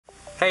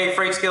Hey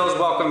Freight Skills,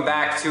 welcome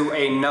back to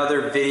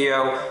another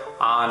video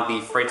on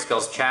the Freight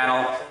Skills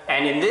channel.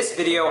 And in this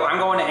video, I'm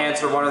going to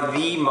answer one of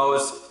the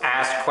most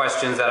asked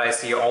questions that I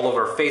see all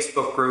over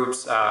Facebook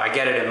groups. I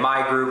get it in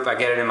my group, I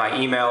get it in my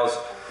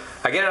emails.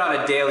 I get it on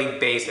a daily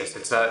basis.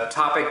 It's a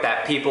topic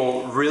that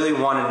people really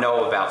want to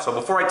know about. So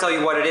before I tell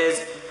you what it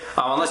is,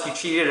 unless you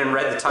cheated and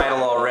read the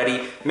title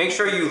already, make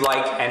sure you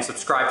like and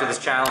subscribe to this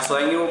channel so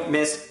that you don't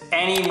miss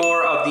any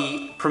more of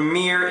the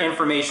premier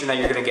information that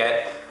you're going to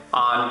get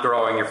on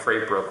growing your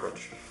freight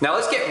brokerage. Now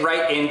let's get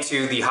right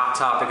into the hot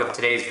topic of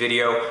today's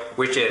video,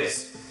 which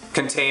is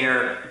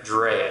container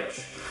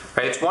drayage.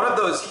 Right? It's one of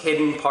those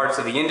hidden parts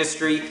of the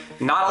industry.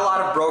 Not a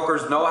lot of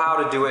brokers know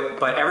how to do it,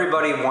 but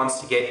everybody wants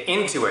to get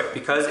into it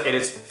because it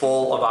is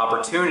full of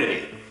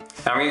opportunity.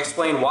 Now I'm going to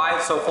explain why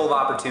it's so full of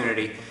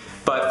opportunity,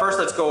 but first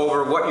let's go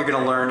over what you're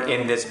going to learn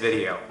in this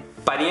video.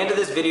 By the end of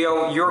this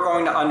video, you're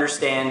going to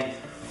understand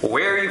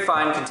where you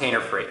find container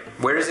freight.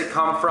 Where does it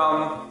come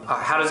from?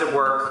 How does it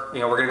work? We're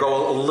going to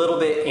go a little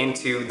bit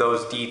into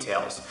those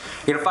details.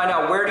 You're going to find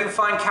out where do you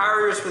find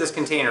carriers for this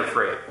container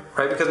freight,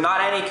 right? Because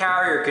not any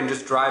carrier can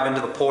just drive into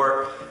the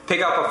port,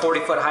 pick up a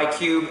 40-foot high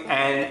cube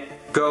and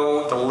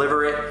go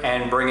deliver it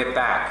and bring it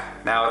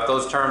back. Now, if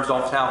those terms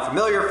don't sound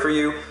familiar for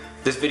you,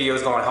 this video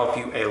is going to help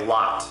you a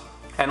lot.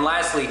 And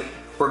lastly,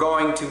 we're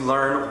going to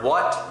learn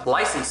what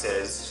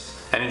licenses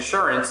and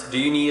insurance do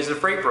you need as a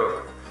freight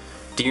broker?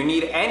 Do you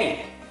need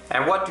any?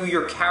 And what do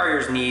your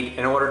carriers need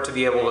in order to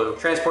be able to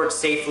transport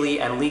safely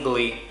and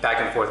legally back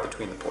and forth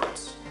between the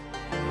ports?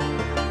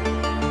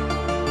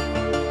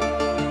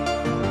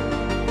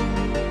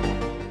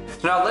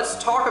 So now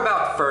let's talk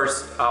about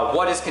first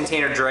what is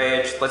container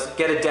drayage. Let's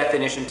get a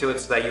definition to it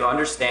so that you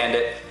understand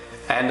it.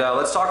 And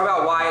let's talk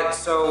about why it's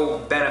so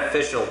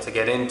beneficial to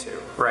get into,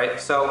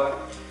 right? So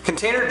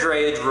container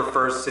drayage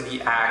refers to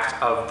the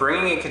act of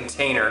bringing a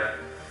container,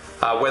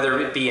 whether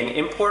it be an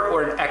import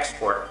or an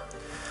export,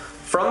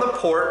 from the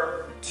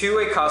port to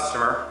a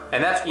customer,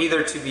 and that's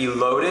either to be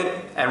loaded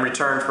and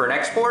returned for an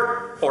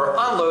export or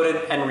unloaded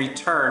and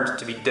returned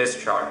to be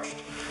discharged,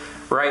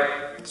 right?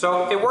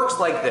 So it works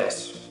like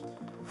this.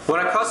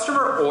 When a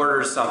customer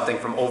orders something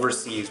from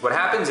overseas, what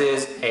happens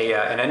is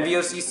an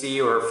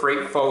NVOCC or a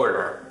freight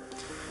forwarder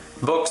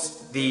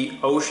books the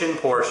ocean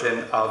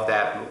portion of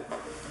that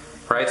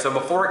move, right? So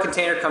before a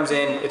container comes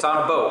in, it's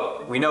on a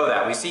boat. We know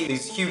that. We see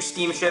these huge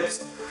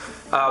steamships.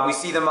 We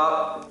see them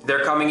up.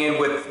 They're coming in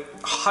with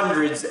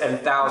hundreds and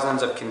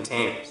thousands of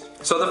containers.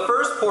 So the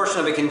first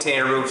portion of a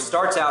container move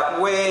starts out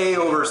way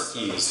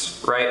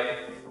overseas, right?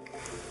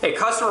 A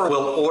customer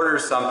will order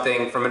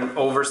something from an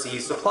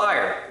overseas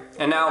supplier.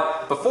 And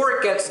now, before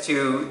it gets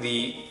to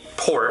the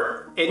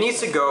port, it needs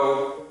to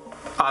go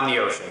on the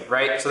ocean,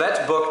 right? So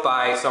that's booked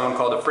by someone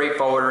called a freight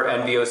forwarder,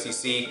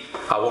 NVOCC.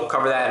 We'll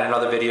cover that in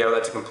another video.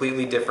 That's a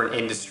completely different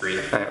industry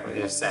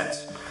in a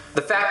sense.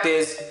 The fact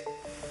is,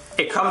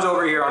 it comes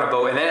over here on a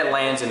boat and then it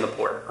lands in the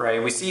port,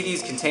 right? We see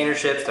these container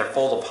ships, they're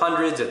full of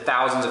hundreds of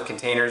thousands of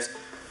containers.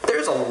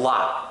 There's a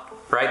lot,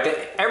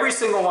 right? Every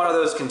single one of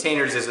those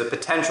containers is a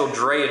potential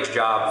drayage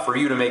job for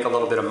you to make a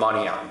little bit of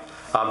money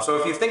on. So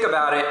if you think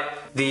about it,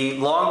 the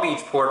Long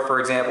Beach port, for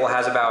example,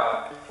 has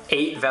about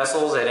 8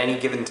 vessels at any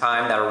given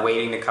time that are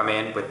waiting to come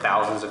in with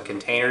thousands of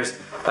containers.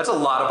 That's a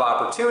lot of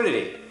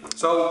opportunity.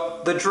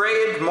 So the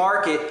drayage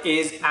market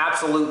is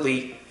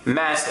absolutely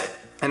massive.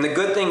 And the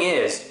good thing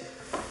is,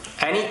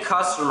 any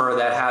customer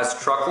that has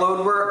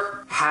truckload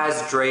work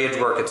has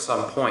drayage work at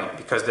some point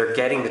because they're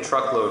getting the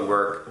truckload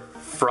work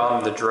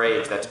from the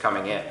drayage that's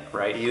coming in,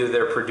 right? Either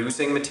they're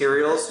producing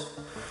materials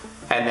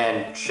and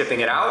then shipping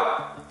it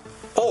out,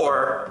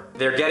 or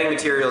they're getting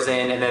materials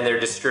in and then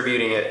they're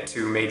distributing it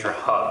to major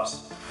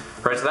hubs,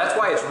 right? So that's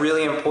why it's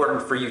really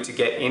important for you to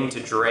get into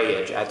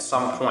drayage at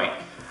some point.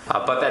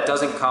 But that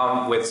doesn't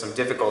come with some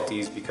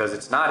difficulties because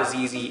it's not as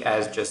easy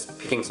as just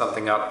picking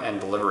something up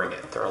and delivering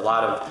it. There are a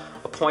lot of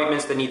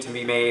appointments that need to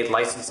be made,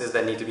 licenses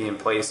that need to be in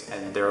place,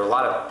 and there are a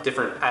lot of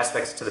different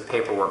aspects to the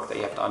paperwork that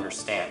you have to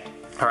understand.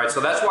 All right, so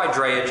that's why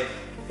drayage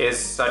is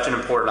such an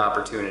important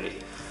opportunity.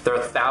 There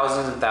are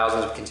thousands and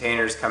thousands of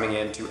containers coming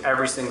into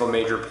every single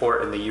major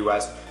port in the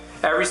US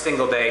every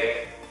single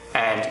day,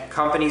 and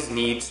companies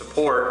need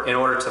support in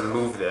order to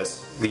move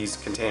these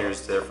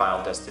containers to their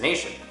final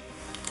destination.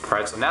 All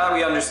right, so now that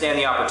we understand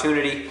the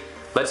opportunity,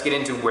 let's get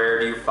into where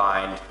do you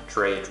find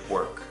drayage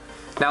work.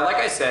 Now, like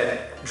I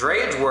said,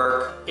 drayage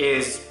work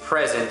is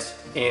present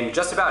in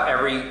just about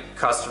every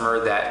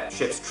customer that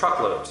ships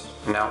truckloads.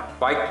 Now,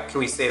 why can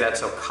we say that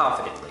so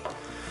confidently?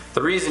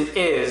 The reason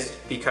is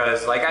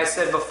because, like I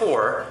said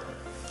before,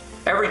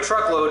 every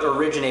truckload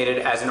originated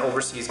as an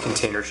overseas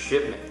container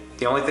shipment.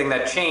 The only thing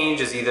that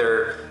changed is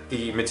either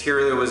the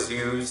material was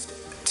used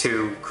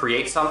to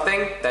create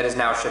something that is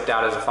now shipped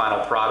out as a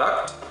final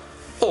product,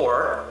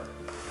 or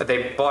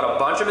they bought a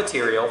bunch of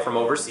material from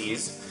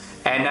overseas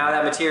and now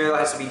that material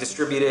has to be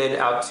distributed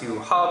out to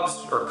hubs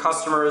or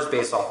customers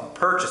based off of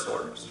purchase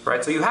orders,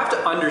 right? So you have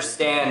to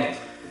understand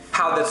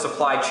how the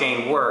supply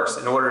chain works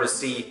in order to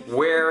see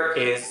where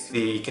is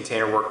the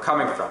container work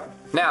coming from.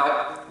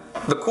 Now,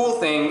 The cool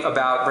thing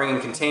about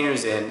bringing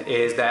containers in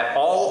is that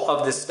all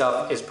of this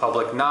stuff is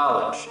public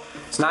knowledge.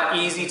 It's not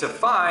easy to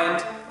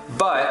find,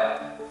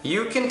 but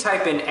you can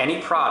type in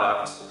any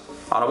product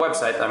on a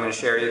website that I'm going to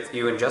share with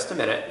you in just a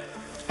minute,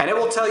 and it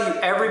will tell you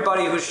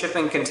everybody who's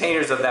shipping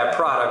containers of that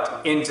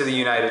product into the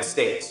United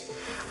States.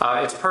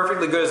 It's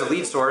perfectly good as a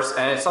lead source,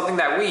 and it's something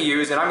that we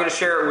use, and I'm going to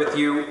share it with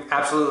you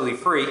absolutely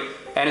free,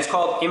 and it's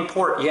called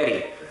Import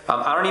Yeti.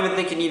 I don't even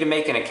think you need to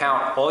make an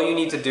account. All you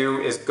need to do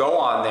is go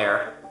on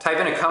there, type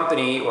in a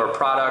company or a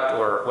product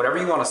or whatever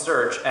you want to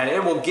search, and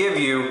it will give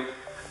you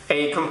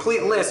a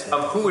complete list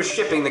of who is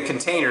shipping the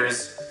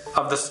containers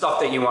of the stuff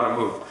that you want to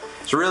move.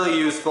 It's really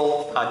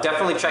useful.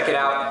 Definitely check it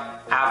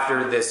out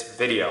after this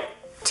video.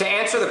 To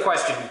answer the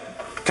question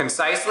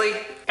concisely,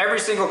 every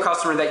single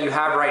customer that you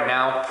have right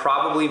now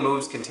probably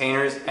moves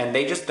containers, and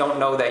they just don't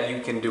know that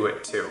you can do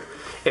it too.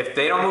 If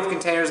they don't move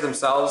containers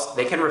themselves,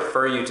 they can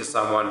refer you to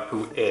someone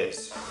who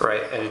is,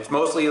 right? And it's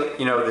mostly,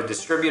 the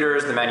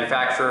distributors, the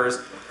manufacturers,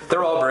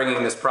 they're all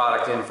bringing this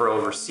product in for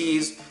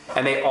overseas,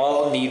 and they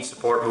all need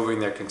support moving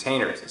their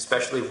containers,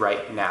 especially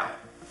right now.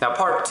 Now,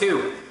 part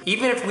two,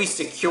 even if we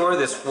secure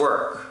this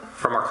work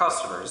from our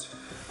customers,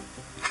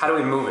 how do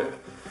we move it?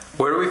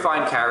 Where do we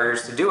find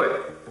carriers to do it?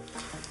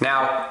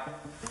 Now,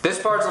 this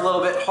part's a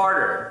little bit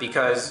harder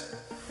because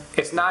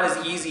it's not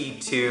as easy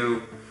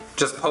to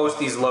just post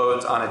these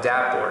loads on a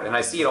dashboard. And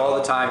I see it all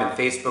the time in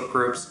Facebook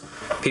groups.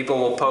 People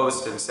will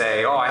post and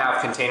say, oh, I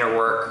have container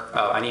work.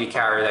 I need a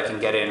carrier that can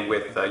get in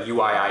with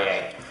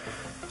UIIA.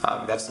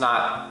 That's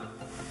not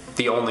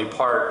the only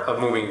part of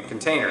moving a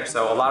container.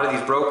 So a lot of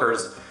these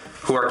brokers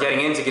who are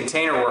getting into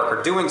container work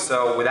are doing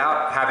so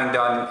without having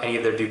done any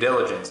of their due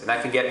diligence. And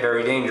that can get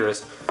very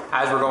dangerous,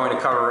 as we're going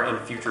to cover in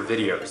future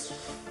videos.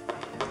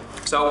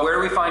 So where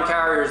do we find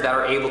carriers that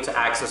are able to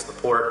access the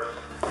port,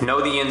 know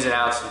the ins and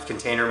outs of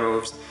container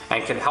moves,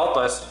 and can help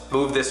us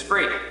move this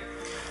freight?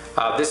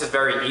 This is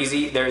very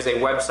easy. There's a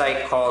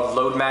website called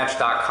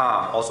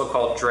loadmatch.com, also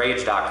called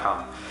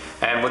drayage.com.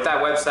 And what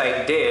that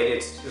website did,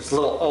 it's a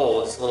little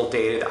old, it's a little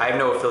dated. I have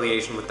no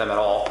affiliation with them at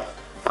all.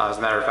 As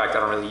a matter of fact, I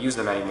don't really use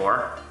them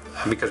anymore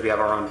because we have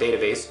our own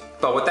database.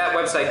 But what that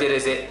website did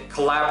is it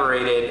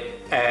collaborated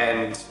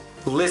and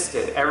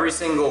listed every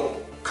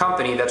single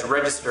company that's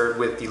registered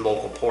with the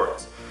local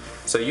ports.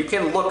 So you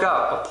can look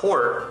up a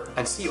port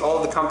and see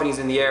all the companies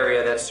in the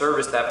area that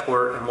service that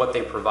port and what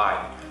they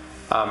provide.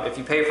 If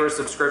you pay for a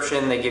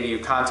subscription, they give you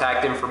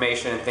contact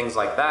information and things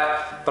like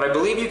that. But I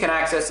believe you can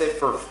access it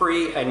for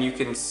free, and you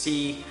can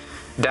see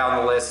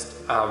down the list.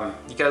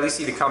 You can at least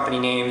see the company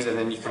names, and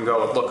then you can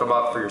go and look them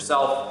up for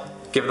yourself,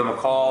 give them a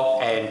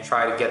call, and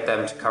try to get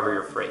them to cover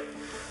your freight.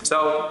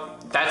 So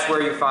that's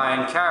where you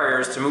find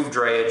carriers to move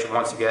drayage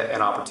once you get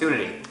an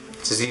opportunity.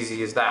 It's as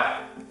easy as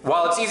that.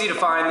 While it's easy to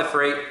find the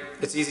freight,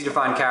 it's easy to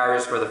find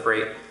carriers for the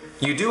freight,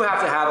 you do have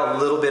to have a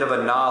little bit of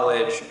a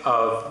knowledge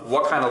of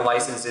what kind of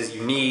licenses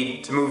you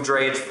need to move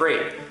drayage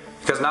freight,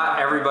 because not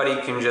everybody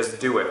can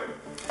just do it.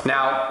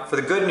 Now, for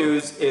the good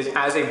news is,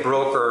 as a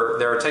broker,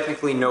 there are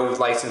technically no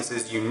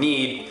licenses you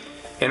need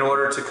in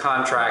order to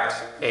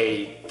contract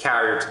a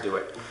carrier to do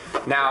it.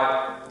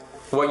 Now,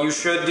 what you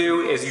should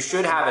do is you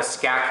should have a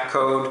SCAC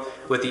code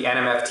with the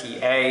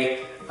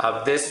NMFTA.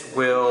 This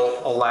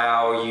will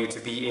allow you to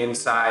be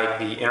inside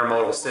the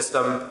intermodal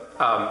system.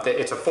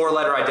 It's a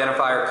 4-letter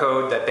identifier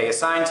code that they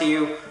assign to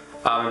you.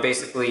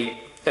 Basically,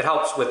 it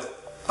helps with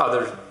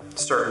other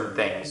certain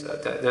things.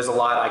 There's a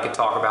lot I could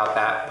talk about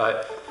that,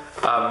 but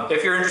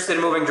if you're interested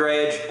in moving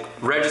drayage,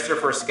 register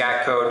for a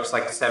SCAC code. It's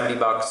like 70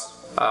 bucks.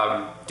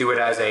 Do it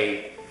as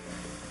a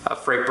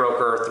freight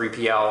broker,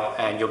 3PL,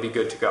 and you'll be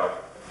good to go.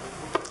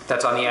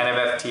 That's on the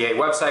NMFTA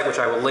website, which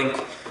I will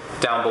link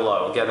down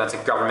below. Again, that's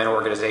a government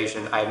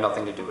organization. I have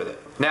nothing to do with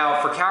it.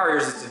 Now, for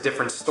carriers, it's a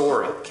different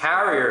story.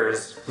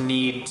 Carriers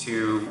need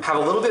to have a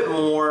little bit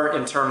more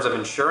in terms of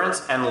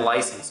insurance and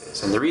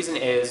licenses. And the reason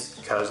is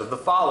because of the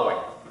following.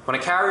 When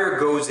a carrier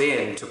goes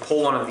in to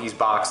pull one of these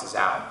boxes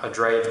out, a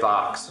drayage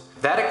box,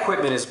 that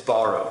equipment is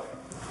borrowed.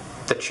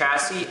 The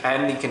chassis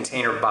and the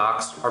container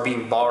box are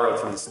being borrowed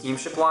from the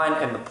steamship line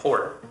and the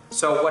port.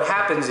 So what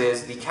happens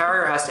is the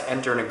carrier has to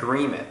enter an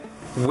agreement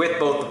with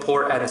both the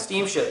port and the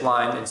steamship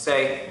line and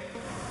say,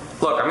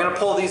 look, I'm going to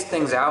pull these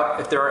things out.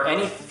 If there are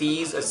any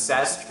fees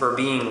assessed for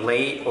being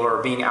late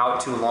or being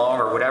out too long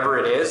or whatever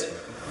it is,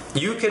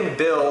 you can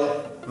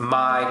bill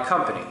my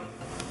company,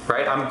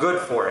 right? I'm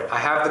good for it. I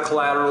have the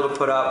collateral to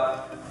put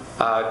up.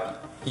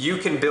 You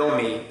can bill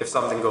me if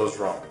something goes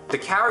wrong. The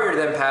carrier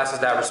then passes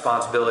that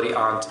responsibility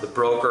on to the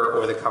broker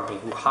or the company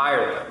who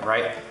hired them,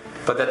 right?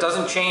 But that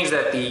doesn't change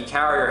that the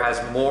carrier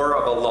has more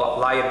of a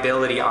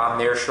liability on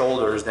their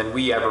shoulders than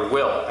we ever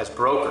will as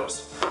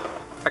brokers.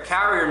 A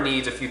carrier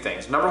needs a few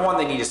things. Number one,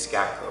 they need a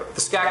SCAC code.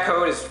 The SCAC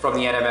code is from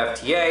the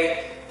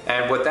NMFTA,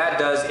 and what that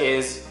does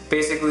is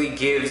basically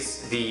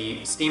gives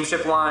the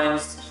steamship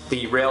lines,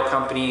 the rail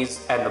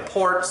companies, and the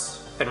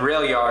ports and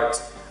rail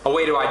yards a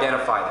way to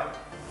identify them,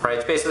 right?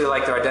 It's basically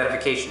like their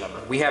identification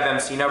number. We have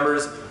MC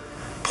numbers,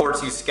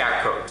 ports use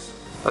SCAC codes.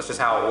 That's just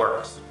how it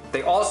works.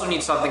 They also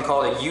need something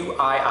called a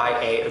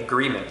UIIA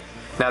agreement.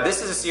 Now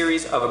this is a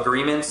series of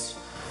agreements,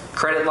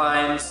 credit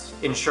lines,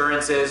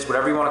 insurances,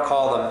 whatever you want to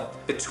call them,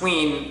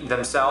 between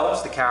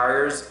themselves, the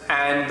carriers,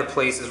 and the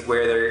places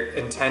where they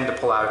intend to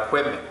pull out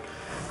equipment.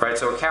 Right,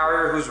 so a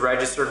carrier who's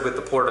registered with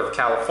the Port of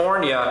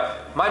California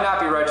might not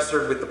be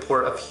registered with the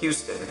Port of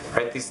Houston.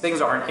 Right, these things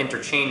aren't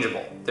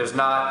interchangeable. There's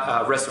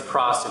not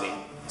reciprocity.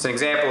 As an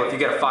example, if you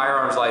get a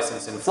firearms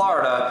license in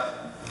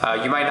Florida,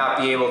 you might not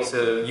be able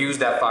to use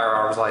that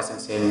firearms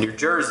license in New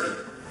Jersey.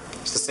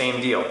 It's the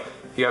same deal.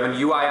 If you have an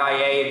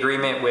UIIA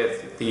agreement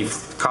with the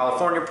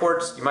California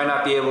ports, you might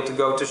not be able to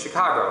go to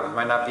Chicago. You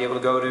might not be able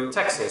to go to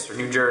Texas or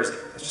New Jersey.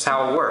 That's just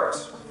how it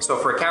works. So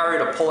for a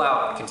carrier to pull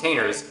out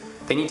containers,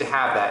 they need to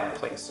have that in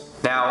place.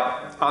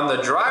 Now, on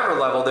the driver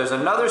level, there's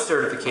another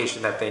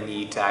certification that they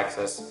need to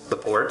access the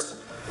ports,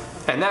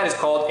 and that is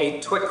called a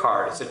TWIC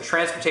card. It's a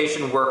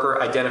Transportation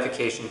Worker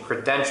Identification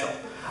Credential.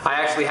 I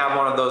actually have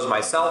one of those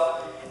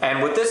myself,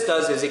 and what this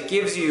does is it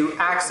gives you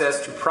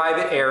access to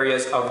private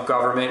areas of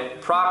government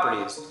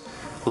properties,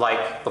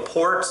 like the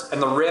ports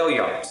and the rail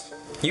yards.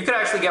 You can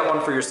actually get one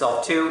for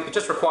yourself too. It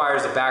just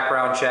requires a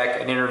background check,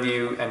 an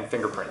interview, and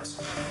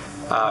fingerprints.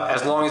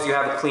 As long as you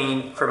have a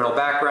clean criminal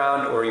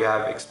background or you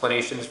have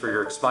explanations for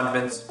your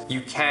expungements,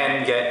 you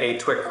can get a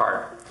TWIC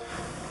card.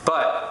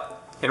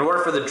 But in order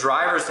for the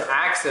drivers to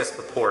access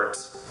the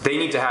ports, they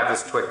need to have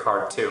this TWIC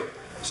card too.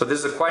 So this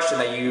is a question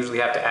that you usually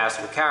have to ask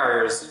your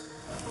carriers.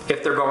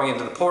 If they're going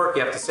into the port,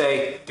 you have to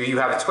say, do you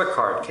have a TWIC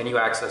card? Can you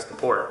access the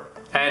port?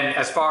 And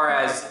as far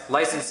as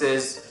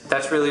licenses,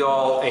 that's really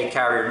all a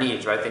carrier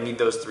needs, right? They need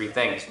those three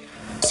things: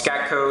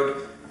 SCAT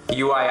code,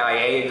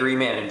 UIIA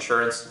agreement and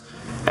insurance,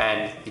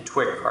 and the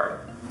TWIC card.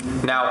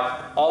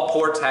 Now, all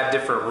ports have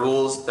different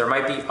rules. There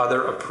might be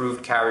other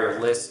approved carrier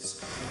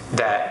lists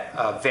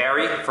that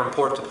vary from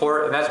port to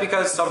port, and that's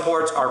because some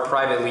ports are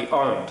privately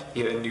owned.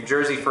 In New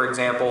Jersey, for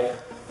example,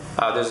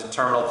 there's a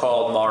terminal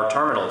called MAR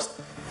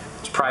Terminals.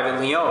 It's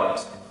privately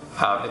owned.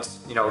 It's,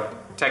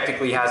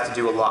 technically has to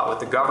do a lot with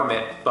the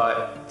government,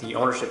 but the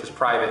ownership is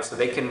private, so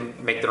they can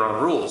make their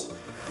own rules.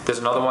 There's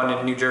another one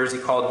in New Jersey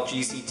called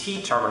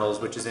GCT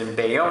Terminals, which is in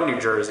Bayonne, New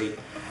Jersey,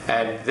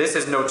 and this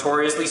is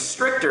notoriously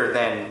stricter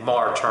than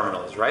MAR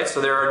Terminals, right? So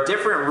there are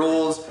different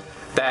rules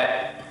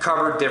that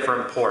cover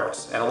different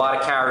ports, and a lot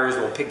of carriers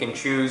will pick and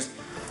choose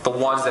the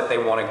ones that they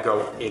want to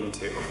go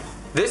into.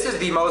 This is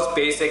the most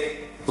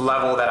basic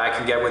level that I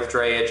can get with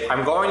drayage.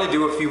 I'm going to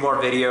do a few more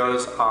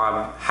videos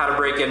on how to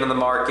break into the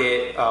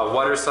market,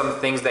 what are some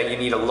things that you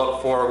need to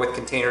look for with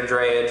container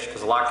drayage,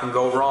 because a lot can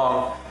go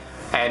wrong,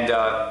 and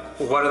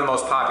what are the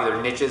most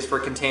popular niches for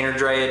container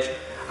drayage.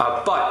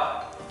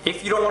 But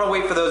if you don't want to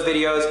wait for those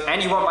videos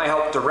and you want my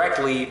help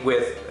directly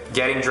with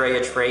getting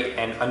drayage freight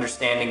and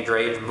understanding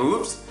drayage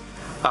moves,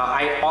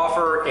 I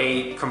offer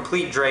a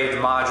complete drayage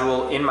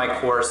module in my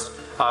course.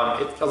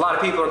 A lot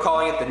of people are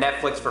calling it the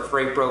Netflix for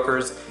freight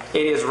brokers.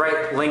 It is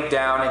linked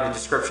down in the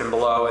description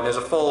below, and there's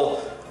a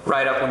full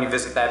write-up when you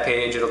visit that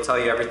page. It'll tell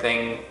you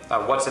everything,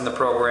 what's in the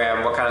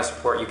program, what kind of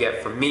support you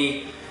get from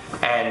me,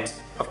 and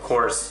of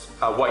course,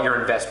 what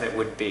your investment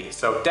would be.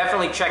 So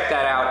definitely check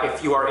that out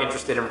if you are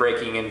interested in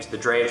breaking into the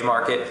drayage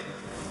market.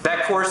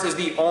 That course is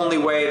the only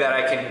way that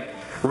I can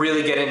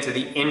really get into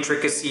the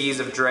intricacies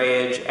of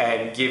drayage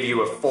and give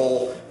you a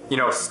full,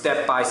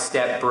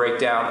 step-by-step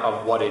breakdown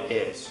of what it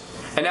is.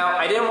 And now,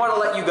 I didn't want to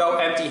let you go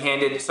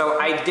empty-handed, so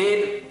I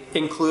did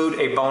include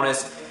a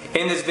bonus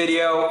in this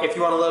video. If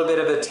you want a little bit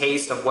of a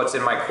taste of what's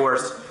in my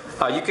course,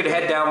 you could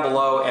head down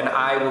below and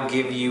I will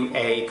give you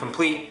a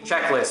complete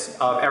checklist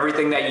of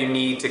everything that you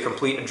need to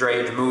complete a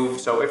drayage move.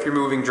 So if you're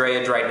moving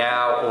drayage right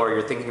now or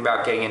you're thinking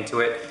about getting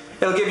into it,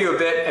 it'll give you a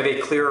bit of a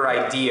clearer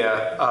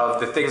idea of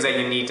the things that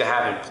you need to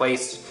have in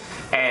place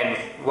and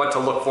what to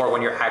look for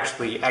when you're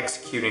actually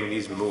executing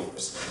these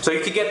moves. So you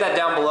can get that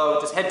down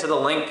below. Just head to the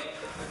link,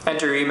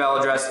 enter your email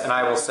address, and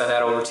I will send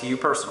that over to you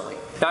personally.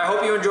 Now, I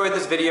hope you enjoyed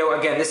this video.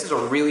 Again, this is a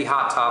really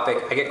hot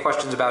topic. I get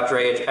questions about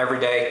drayage every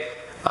day,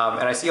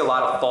 and I see a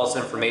lot of false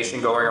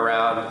information going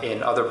around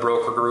in other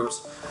broker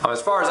groups.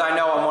 As far as I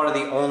know, I'm one of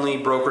the only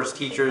brokers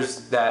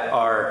teachers that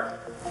are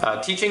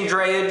teaching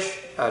drayage,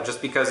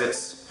 just because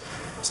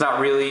it's not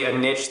really a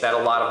niche that a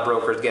lot of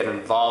brokers get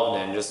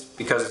involved in, just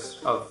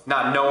because of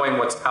not knowing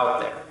what's out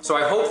there. So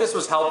I hope this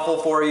was helpful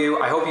for you.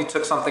 I hope you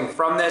took something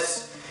from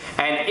this,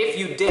 and if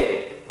you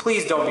did,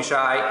 please don't be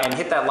shy and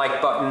hit that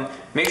like button.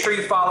 Make sure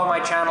you follow my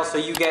channel so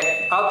you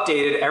get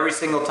updated every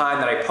single time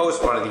that I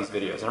post one of these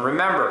videos. And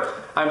remember,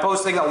 I'm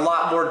posting a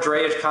lot more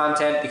drayage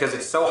content because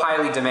it's so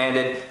highly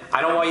demanded. I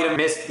don't want you to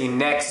miss the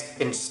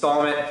next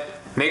installment.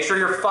 Make sure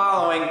you're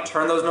following,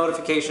 turn those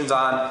notifications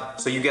on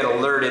so you get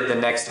alerted the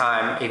next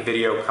time a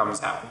video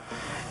comes out.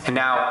 And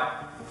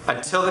now,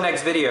 until the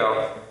next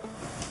video,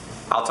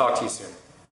 I'll talk to you soon.